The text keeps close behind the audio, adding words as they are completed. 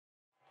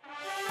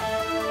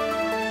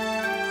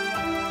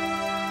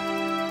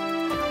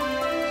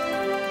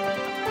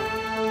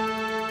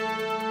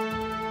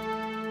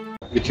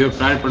With your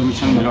prior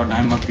permission, my lord, I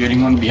am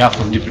appearing on behalf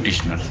of the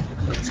petitioner.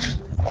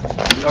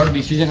 Lord,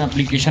 this is an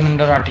application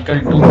under Article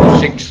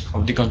 206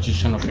 of the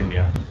Constitution of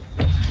India.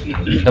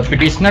 The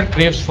petitioner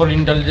craves for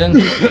indulgence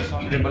of this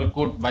honorable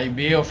court by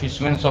way of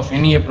issuance of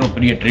any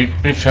appropriate writ,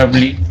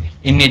 preferably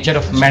in nature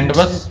of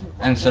mandamus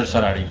and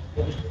certiorari.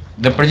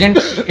 The present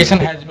application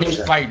has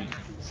been filed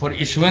for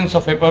issuance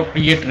of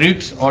appropriate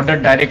writs, order,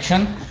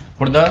 direction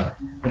for the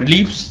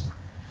reliefs.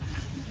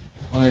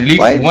 Relief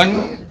Why?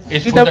 one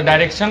is for the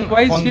direction.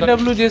 Why on the-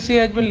 CWJC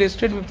has been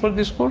listed before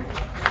this court?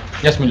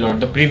 Yes, my lord. On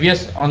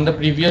the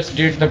previous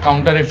date, the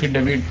counter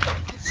affidavit.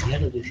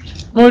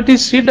 No, it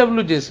is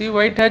CWJC.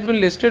 Why it has been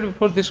listed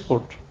before this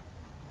court?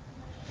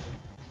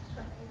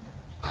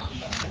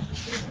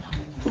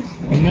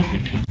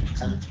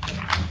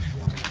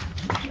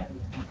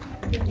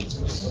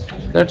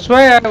 That's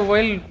why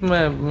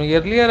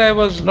earlier I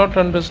was not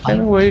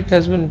understanding why it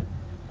has been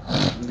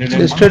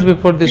listed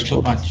before this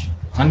court.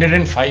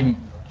 105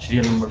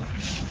 serial number.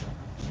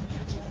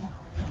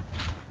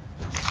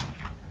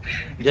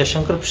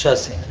 Jaishankar Prasad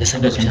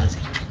Singh.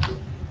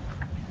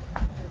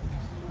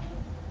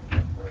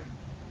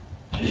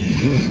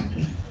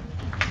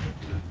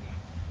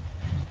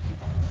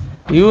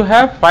 You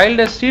have filed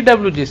a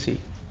CWJC,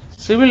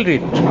 civil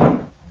writ.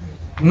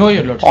 No,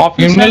 your lordship.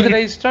 Office has writ-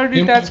 registered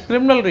it as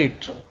criminal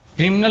writ.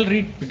 criminal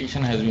writ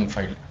petition has been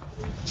filed.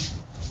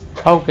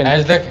 How can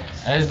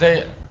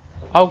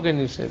How can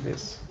you say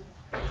this?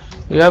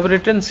 You have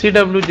written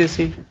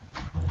CWJC.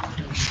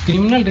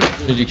 criminal writ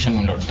jurisdiction,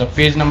 my lord. The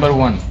page number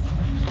 1.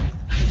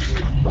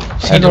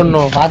 I don't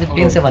know. बाद में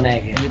pen से बनाया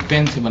गया। ये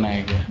pen से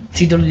बनाया गया।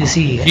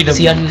 CWC है,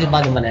 CWC CRU से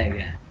बाद में बनाया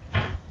गया।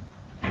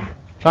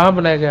 कहाँ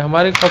बनाया गया?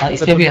 हमारी हाँ, कॉपी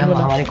इसमें भी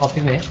हमारी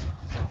कॉपी में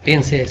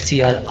पेन से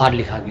CRR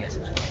लिखा गया।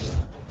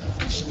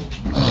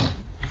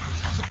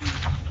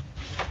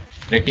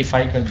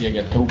 रेटिफाई कर दिया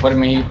गया था। ऊपर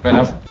में ही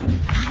पहला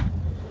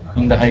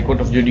in the high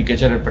court of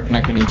judicature Patna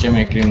के नीचे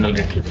में क्रिमिनल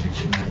रेट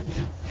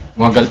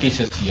वहाँ गलती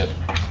से CR.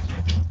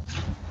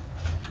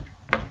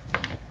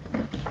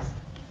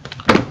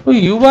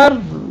 You are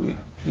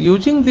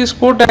using this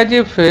court as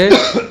if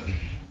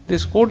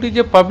this court is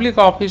a public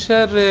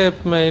officer,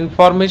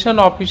 information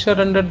officer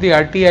under the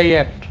RTI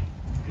Act,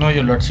 No,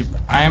 your lordship.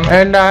 I am.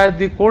 and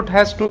the court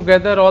has to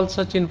gather all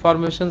such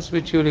informations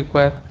which you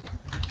require.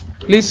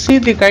 Please see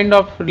the kind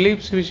of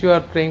reliefs which you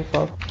are praying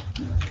for.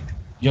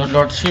 Your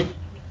lordship,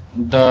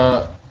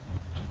 the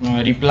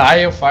reply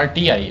of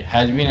RTI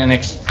has been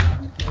annexed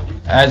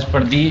as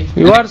per the.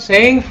 You are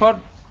saying for,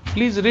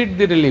 please read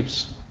the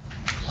reliefs.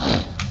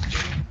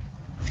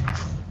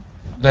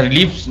 The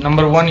reliefs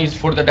number 1 is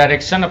for the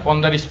direction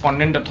upon the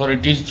respondent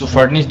authorities to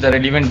furnish the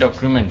relevant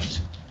documents,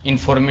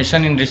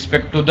 information in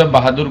respect to the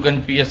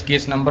Bahadurganj PS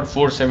case number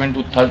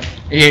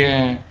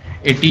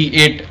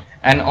 47/88,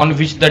 and on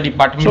which the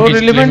department So is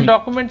relevant claiming.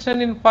 documents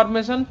and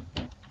information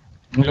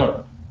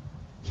Lord,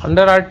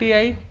 under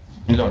RTI.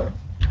 Lord.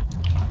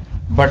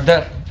 But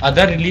the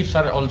other reliefs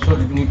are also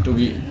need to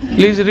be.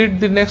 Please read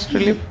the next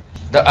relief.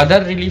 The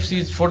other reliefs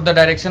is for the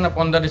direction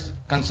upon the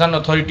concerned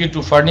authority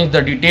to furnish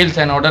the details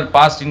and order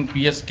passed in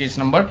PS case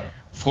number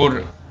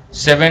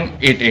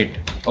 4788.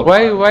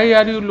 Why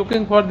are you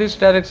looking for this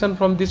direction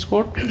from this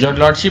court? Your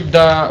lordship,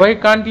 the. Why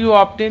can't you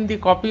obtain the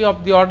copy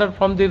of the order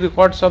from the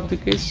records of the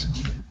case?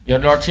 Your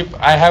lordship,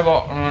 I have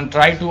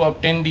tried to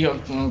obtain the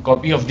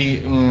copy of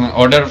the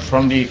order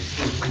from the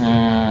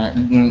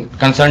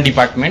concerned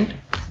department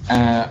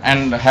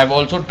and have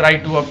also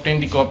tried to obtain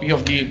the copy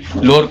of the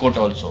lower court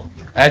also,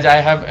 as I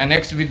have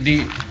annexed with the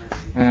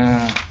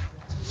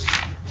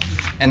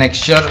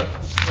annexure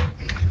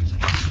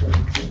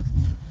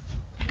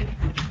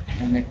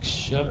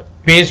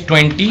page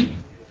 20,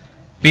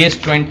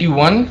 page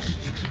 21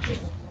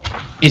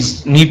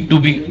 is need to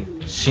be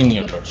seen,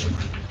 your lordship.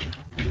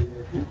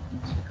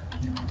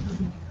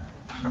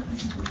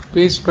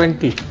 Page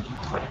 20.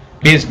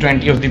 Page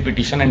 20 of the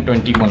petition and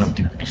 21 of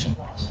the petition.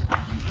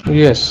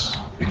 Yes.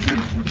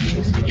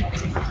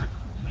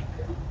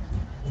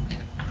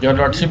 Your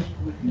lordship,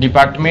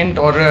 department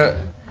or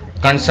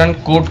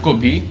concerned court को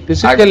भी. This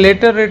is a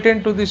letter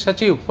written to the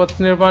Sachiv, Path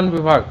Nirman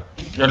Vibhag.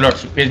 Your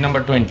lordship, page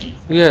number 20.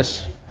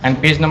 Yes. And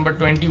page number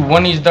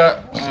 21 is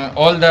the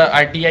all the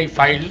RTI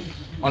filed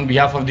on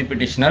behalf of the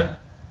petitioner.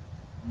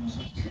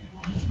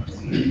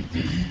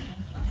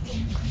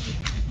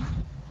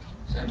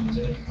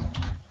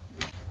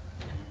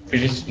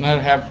 Petitioner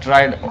have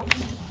tried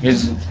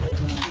his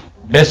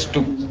best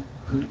to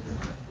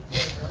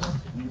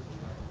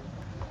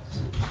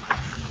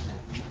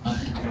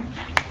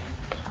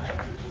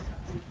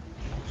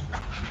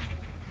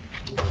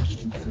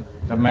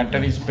the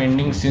matter is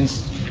pending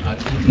since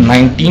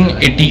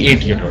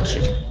 1988, your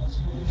lordship.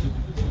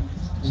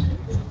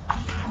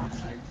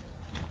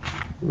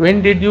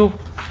 When did you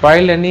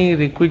file any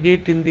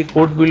requisite in the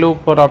court below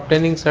for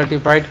obtaining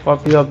certified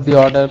copy of the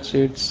order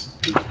sheets?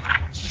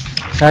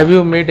 Have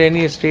you made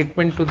any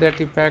statement to that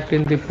effect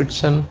in the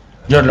petition?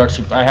 Your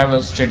lordship, I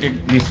have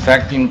stated this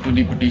fact into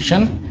the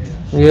petition.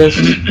 Yes.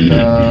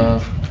 Uh,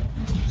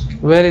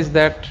 Where is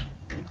that?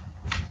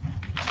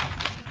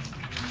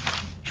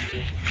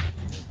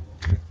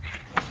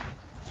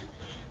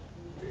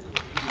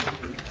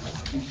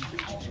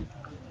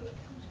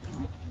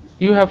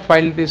 You have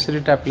filed this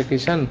writ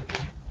application,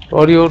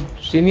 or your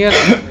senior,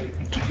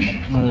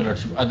 No, Your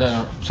Lordship.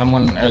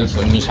 Someone else,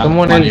 Nishant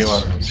someone Kumar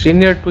else Ewar.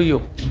 senior to you,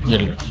 Your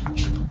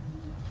Lordship.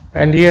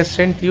 and he has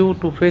sent you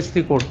to face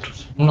the court.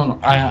 No.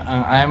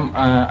 I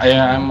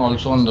am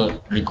also on the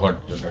record,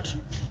 Your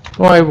Lordship.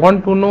 No, I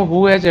want to know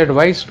who has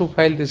advised to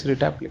file this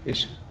writ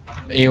application.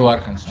 AOR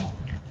concern.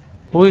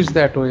 Who is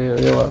that?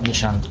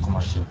 Nishant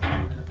Kumar Ewar.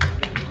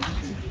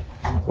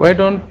 Why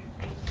don't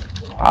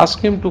ask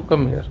him to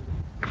come here?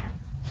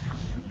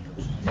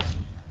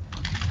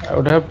 I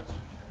would have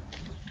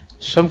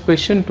some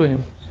question to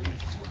him.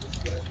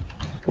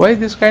 Why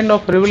this kind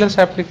of frivolous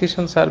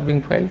applications are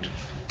being filed?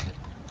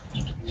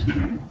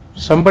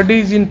 Somebody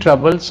is in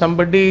trouble,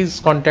 somebody is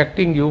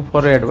contacting you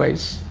for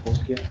advice.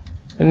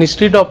 And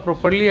instead of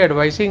properly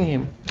advising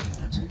him,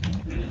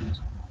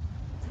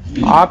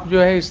 आप जो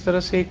है इस तरह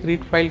से एक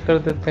REET file कर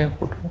देते हैं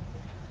कोर्ट में.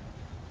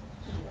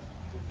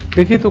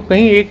 देखिए तो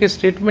कहीं एक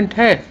स्टेटमेंट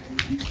है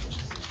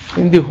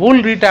in the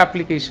whole REET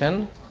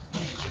application.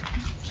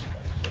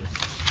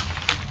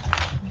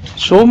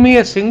 Show me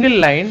a single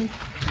line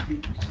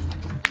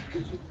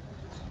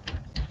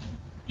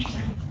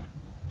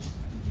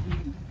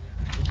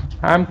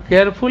I am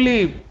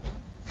carefully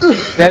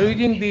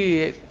perusing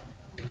the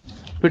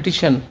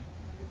petition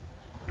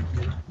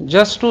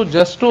just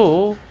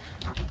to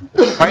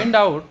find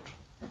out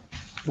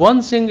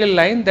one single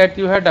line that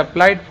you had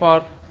applied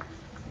for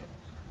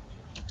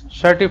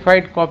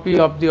certified copy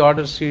of the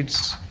order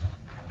sheets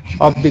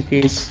of the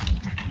case,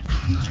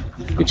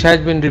 which has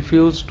been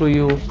refused to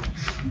you.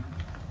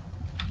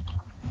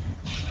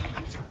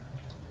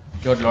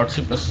 Your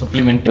Lordship, a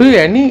supplementary.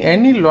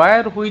 Any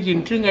lawyer who is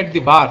entering at the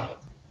bar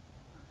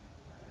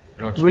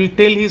Lordship. will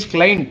tell his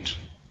client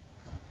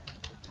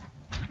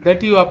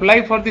that you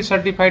apply for the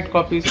certified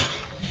copies.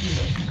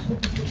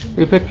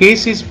 If a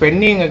case is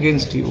pending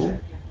against you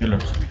Your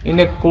Lordship.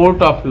 in a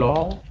court of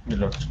law, Your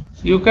Lordship.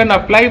 you can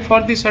apply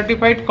for the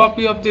certified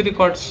copy of the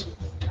records.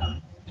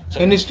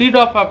 And instead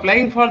of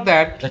applying for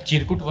that, The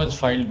Chirkut was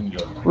filed, my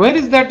Lord. where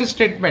is that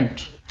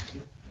statement?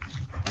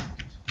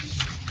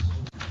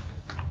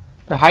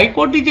 The High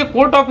Court is a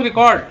court of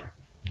record.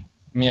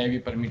 May I be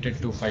permitted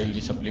to file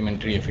the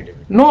supplementary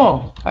affidavit?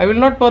 No, I will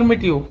not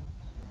permit you.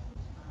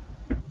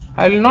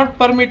 I will not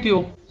permit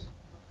you.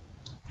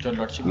 Your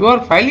Lordship. You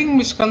are filing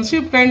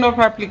misconceived kind of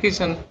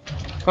application,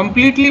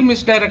 completely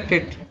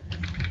misdirected.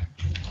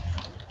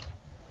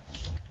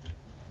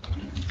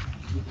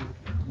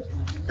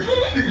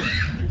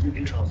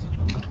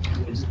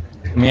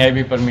 May I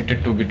be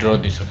permitted to withdraw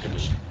this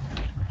application?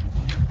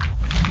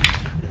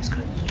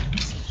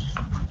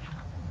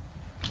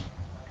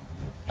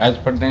 As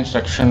per the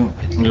instruction,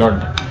 my Lord,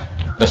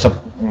 the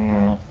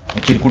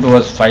Chirkut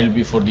was filed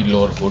before the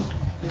lower court.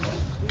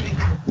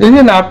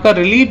 लेकिन आपका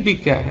relief भी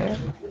क्या है?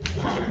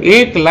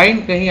 एक line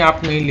कहीं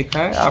आप नहीं लिखा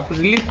है. आप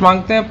रिलीफ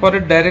मांगते हैं for a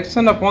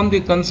direction upon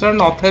the concern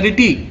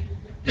authority.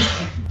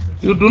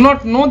 You do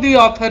not know the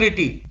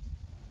authority.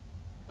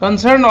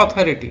 Concern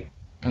authority.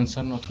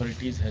 Concerned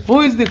authorities has Who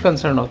is the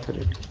concerned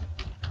authority?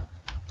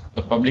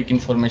 the public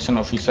information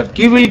officer.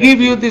 He will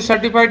give you the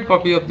certified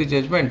copy of the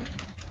judgment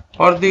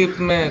or the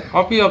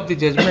copy of the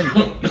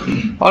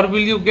judgment, or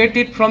will you get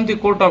it from the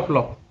court of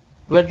law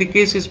where the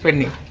case is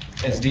pending?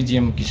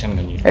 SDGM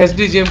Kishanganj.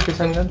 SDGM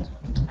Kishanganj.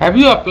 Have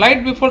you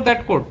applied before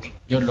that court?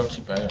 Your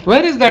Lordship,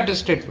 Where is that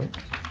statement?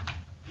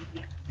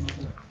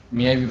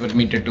 may I be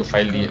permitted to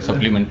file the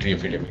supplementary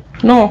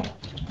affidavit? No.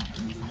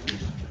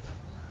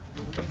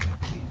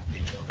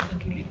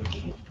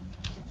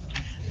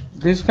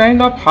 This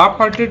kind of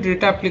half-hearted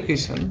writ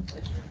application,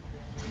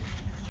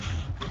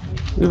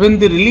 even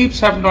the reliefs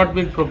have not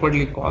been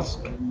properly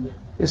caused,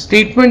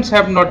 statements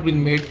have not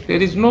been made,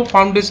 there is no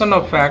foundation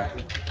of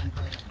fact.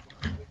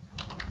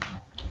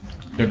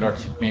 Your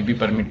Lordship, may be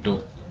permitted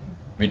to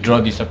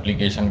withdraw this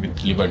application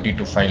with liberty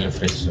to file a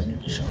fresh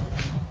application.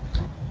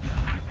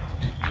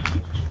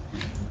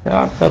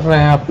 क्या कर रहे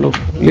हैं आप लोग?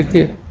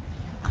 लिखिए.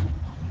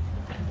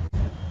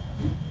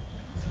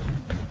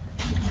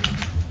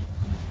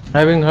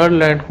 Having heard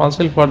learned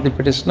counsel for the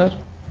petitioner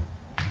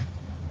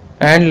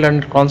and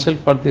learned counsel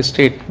for the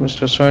state,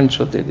 Mr. So and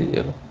so दे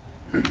दीजिएगा.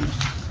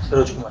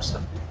 Saroj Kumar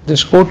sir.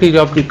 This court is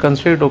of the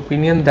considered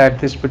opinion that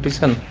this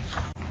petition,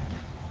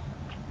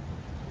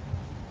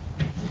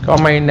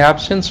 in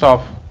absence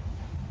of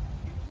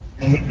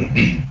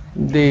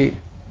the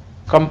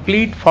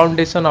complete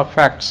foundation of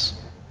facts,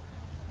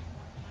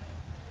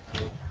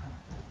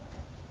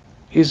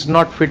 is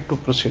not fit to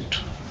proceed.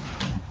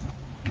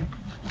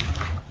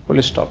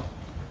 Full stop.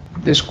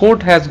 This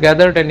court has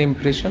gathered an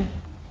impression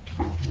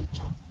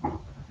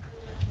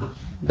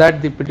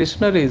that the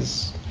petitioner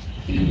is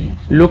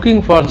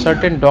looking for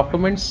certain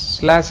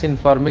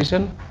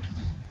documents/information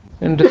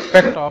in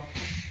respect of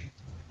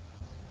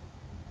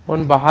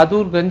on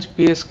Bahadurganj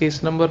PS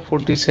case number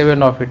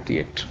 47 of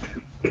 88.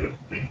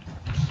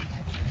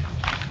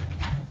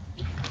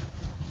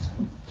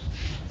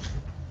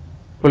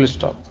 Full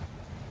stop.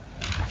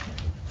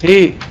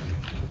 He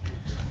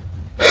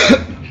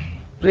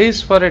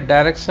prays for a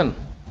direction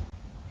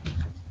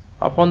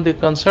upon the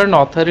concerned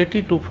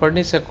authority to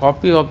furnish a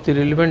copy of the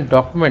relevant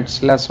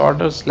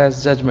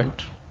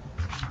document/order/judgment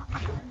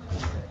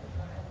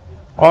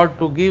or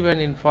to give an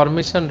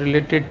information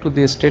related to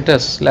the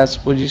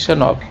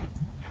status/position of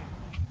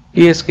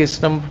PS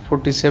case number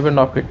 47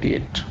 of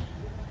 88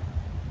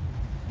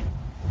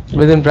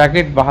 within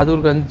bracket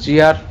Bahadurganj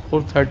GR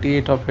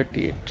 438 of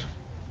 88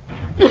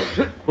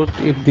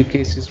 if the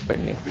case is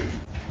pending.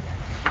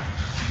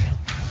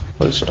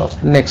 Full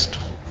stop. Next.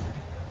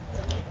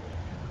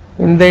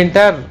 In the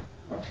entire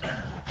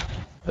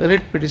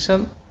writ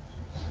petition,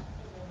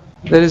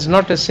 there is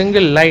not a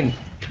single line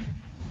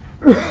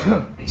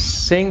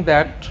saying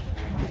that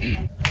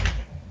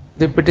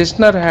the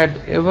petitioner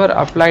had ever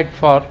applied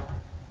for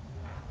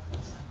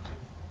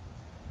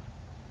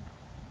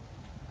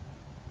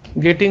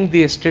getting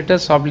the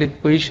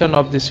status/position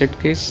of the said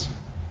case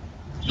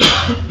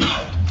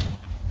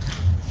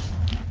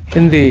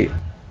in the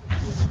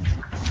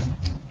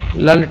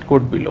learned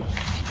court below.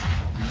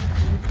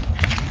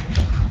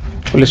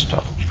 Full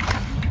stop.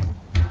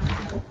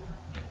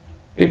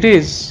 It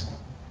is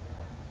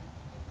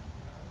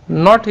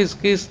not his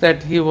case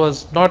that he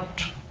was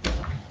not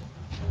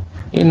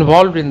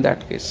involved in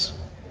that case.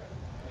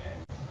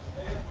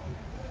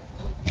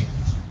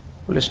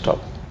 Full stop.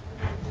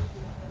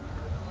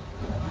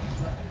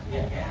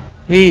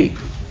 He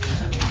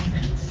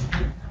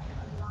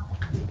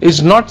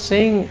is not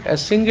saying a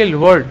single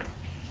word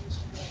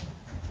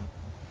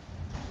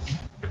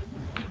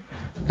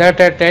that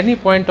at any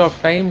point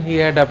of time he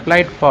had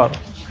applied for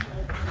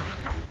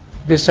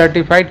the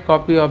certified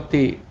copy of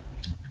the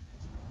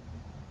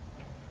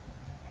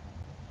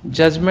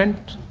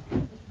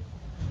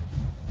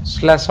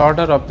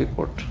judgment/order of the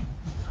court.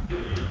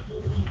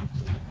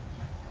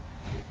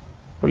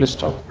 Full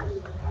stop.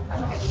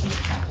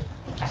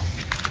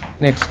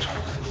 Next.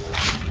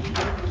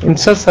 In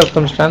such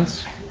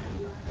circumstance,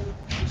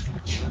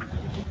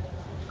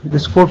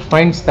 this court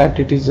finds that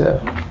it is a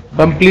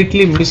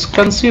completely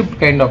misconceived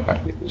kind of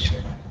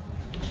application.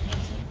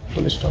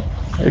 Full stop.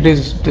 It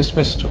is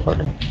dismissed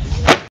accordingly.